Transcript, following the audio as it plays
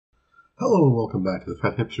Hello and welcome back to the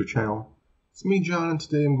Fat Hipster channel. It's me, John, and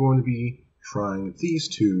today I'm going to be trying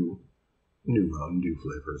these two new Mountain Dew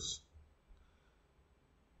flavors.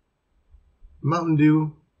 Mountain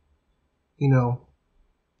Dew,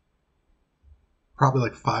 probably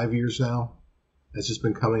like 5 years now, has just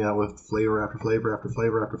been coming out with flavor after flavor after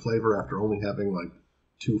flavor after flavor after only having like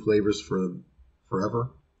 2 flavors for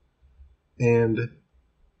forever. And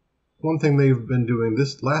one thing they've been doing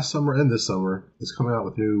this last summer and this summer is coming out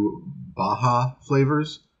with new Baja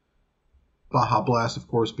flavors. Baja Blast, of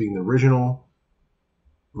course, being the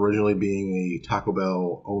originally being a Taco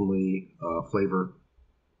Bell only flavor,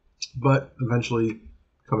 but eventually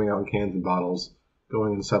coming out in cans and bottles,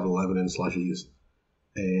 going in 7-Eleven and slushies,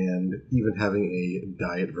 and even having a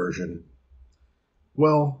diet version.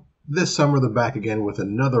 Well, this summer they're back again with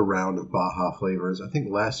another round of Baja flavors. I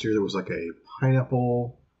think last year there was like a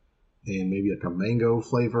pineapple and maybe like a mango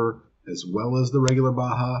flavor, as well as the regular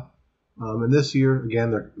Baja. And this year,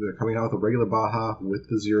 again, they're coming out with a regular Baja with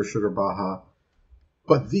the zero sugar Baja,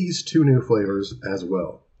 but these 2 new flavors as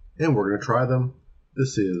well. And we're going to try them.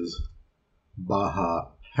 This is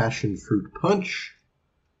Baja Passionfruit Punch,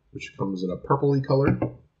 which comes in a purpley color,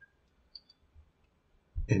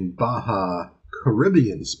 and Baja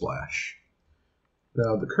Caribbean Splash.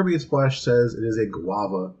 Now, the Caribbean Splash says it is a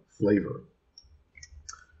guava flavor.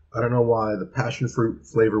 I don't know why the passion fruit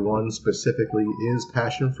flavor one specifically is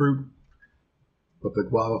passion fruit, but the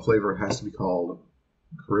guava flavor has to be called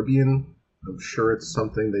Caribbean. I'm sure it's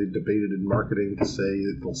something they debated in marketing to say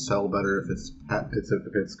it'll sell better if it's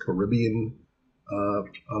Caribbean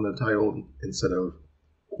on the title instead of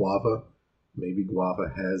guava. Maybe guava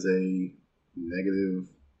has a negative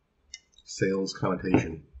sales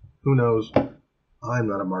connotation. Who knows? I'm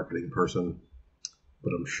not a marketing person,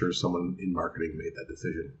 but I'm sure someone in marketing made that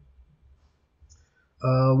decision.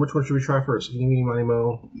 Which one should we try first? Eeny, meeny, miny,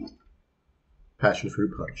 mo. Passion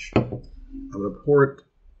Fruit Punch. I'm going to pour it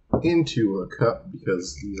into a cup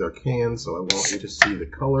because these are cans, so I want you to see the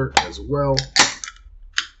color as well.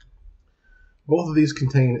 Both of these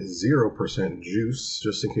contain 0% juice,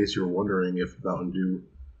 just in case you were wondering if Mountain Dew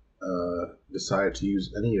decided to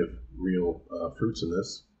use any of real fruits in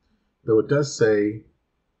this. Though it does say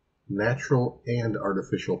natural and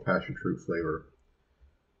artificial passion fruit flavor.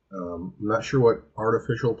 I'm not sure what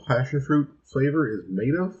artificial passion fruit flavor is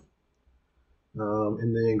made of.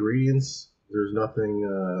 In the ingredients, there's nothing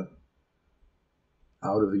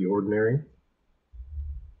out of the ordinary.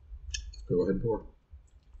 Go ahead and pour.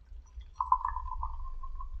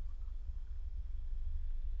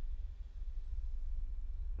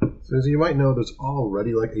 So as you might know, there's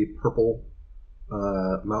already like a purple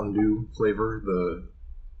Mountain Dew flavor, the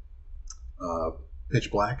Pitch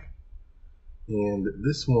Black. And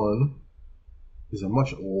this one is a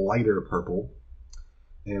much lighter purple.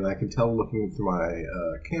 And I can tell looking through my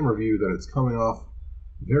camera view that it's coming off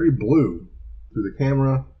very blue through the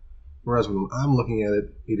camera. Whereas when I'm looking at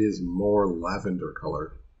it, it is more lavender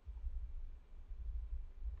colored.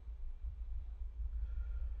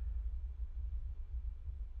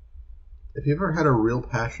 If you've ever had a real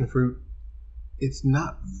passion fruit, it's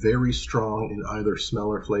not very strong in either smell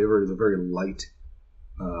or flavor. It's a very light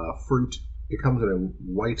fruit. It comes in a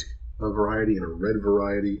white variety and a red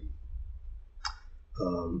variety.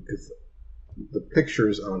 The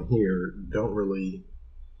pictures on here don't really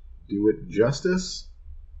do it justice.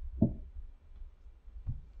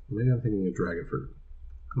 Maybe I'm thinking of dragon fruit.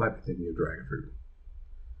 I might be thinking of dragon fruit.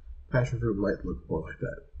 Passion fruit might look more like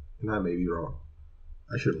that, and I may be wrong.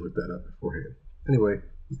 I should have looked that up beforehand. Anyway,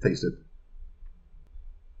 let's taste it.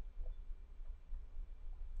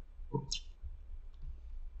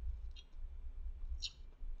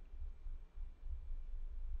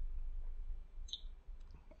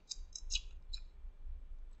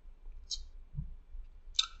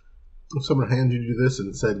 If someone handed you this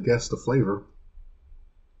and said, guess the flavor,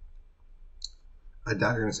 I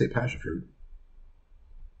doubt you're going to say passion fruit.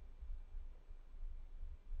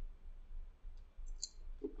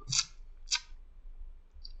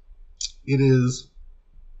 It is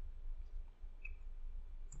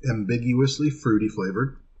ambiguously fruity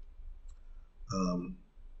flavored.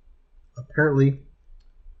 Apparently,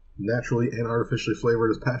 naturally and artificially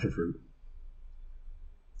flavored as passion fruit.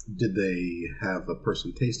 Did they have a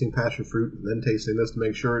person tasting passion fruit and then tasting this to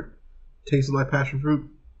make sure it tasted like passion fruit?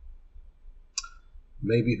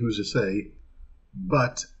 Maybe, who's to say?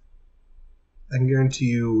 But I can guarantee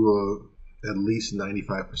you at least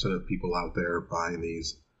 95% of people out there buying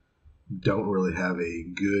these don't really have a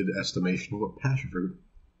good estimation of what passion fruit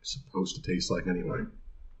is supposed to taste like anyway.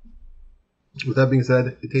 With that being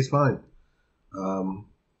said, it tastes fine.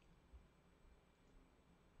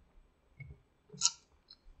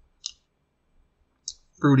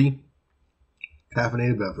 fruity,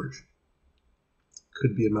 caffeinated beverage.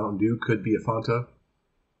 Could be a Mountain Dew, could be a Fanta,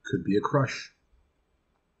 could be a Crush.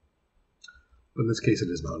 But in this case, it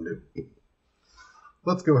is Mountain Dew.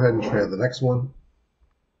 Let's go ahead and try the next one.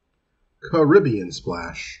 Caribbean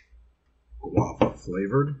Splash, guava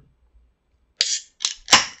flavored.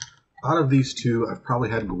 Out of these two, I've probably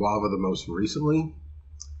had guava the most recently.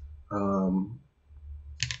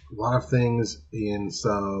 A lot of things in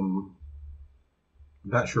some, I'm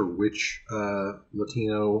not sure which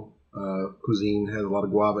Latino cuisine has a lot of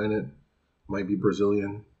guava in it. Might be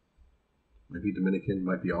Brazilian, might be Dominican,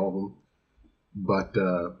 might be all of them. But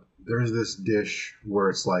there's this dish where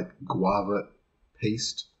it's like guava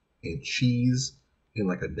paste and cheese in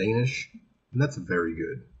like a Danish, and that's very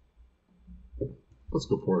good. Let's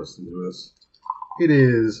go pour this into this. It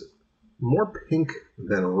is more pink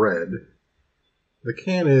than red. The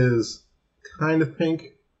can is kind of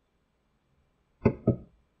pink.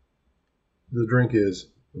 The drink is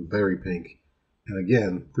very pink. And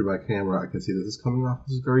again, through my camera, I can see this is coming off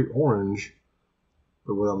as very orange.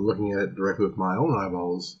 But when I'm looking at it directly with my own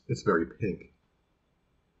eyeballs, it's very pink.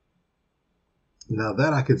 Now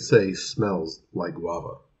that I could say smells like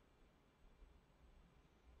guava.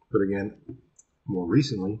 But again, more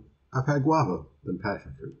recently, I've had guava than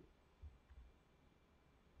passion fruit.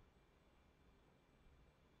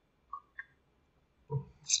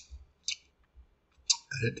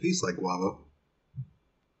 And it tastes like guava.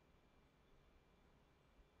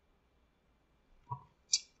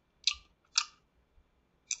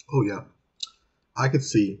 Oh yeah, I could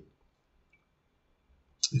see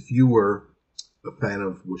if you were a fan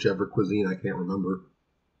of whichever cuisine, I can't remember,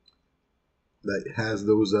 that has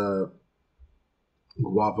those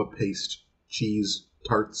guava paste cheese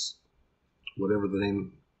tarts, whatever the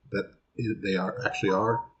name that they actually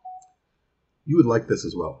are, you would like this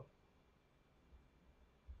as well.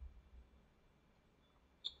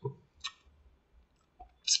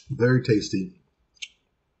 Very tasty.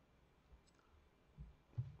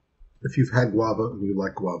 If you've had guava and you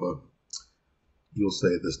like guava, you'll say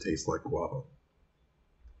this tastes like guava.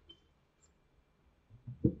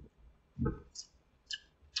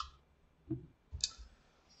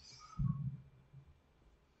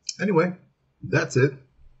 Anyway, that's it.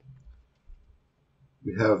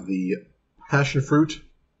 We have the passion fruit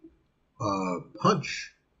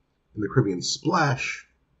punch and the Caribbean splash.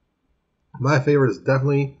 My favorite is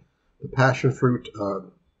definitely the passion fruit,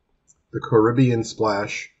 the Caribbean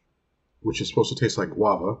splash, which is supposed to taste like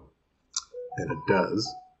guava, and it does.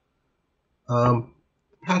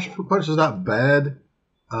 Passion fruit punch is not bad.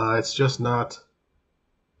 It's just not.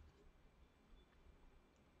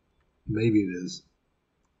 Maybe it is.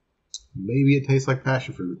 Maybe it tastes like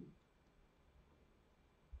passion fruit.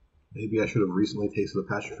 Maybe I should have recently tasted the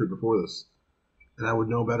passion fruit before this, and I would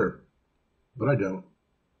know better. But I don't.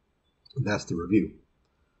 And that's the review.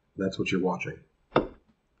 That's what you're watching.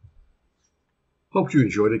 Hope you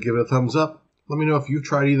enjoyed it. Give it a thumbs up. Let me know if you've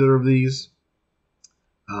tried either of these.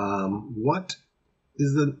 What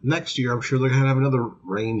is the next year? I'm sure they're going to have another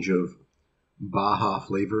range of Baja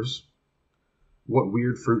flavors. What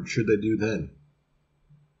weird fruit should they do then?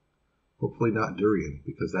 Hopefully not durian,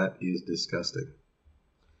 because that is disgusting.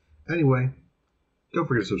 Anyway, don't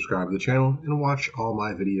forget to subscribe to the channel and watch all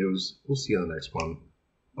my videos. We'll see you on the next one.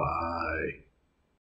 Bye.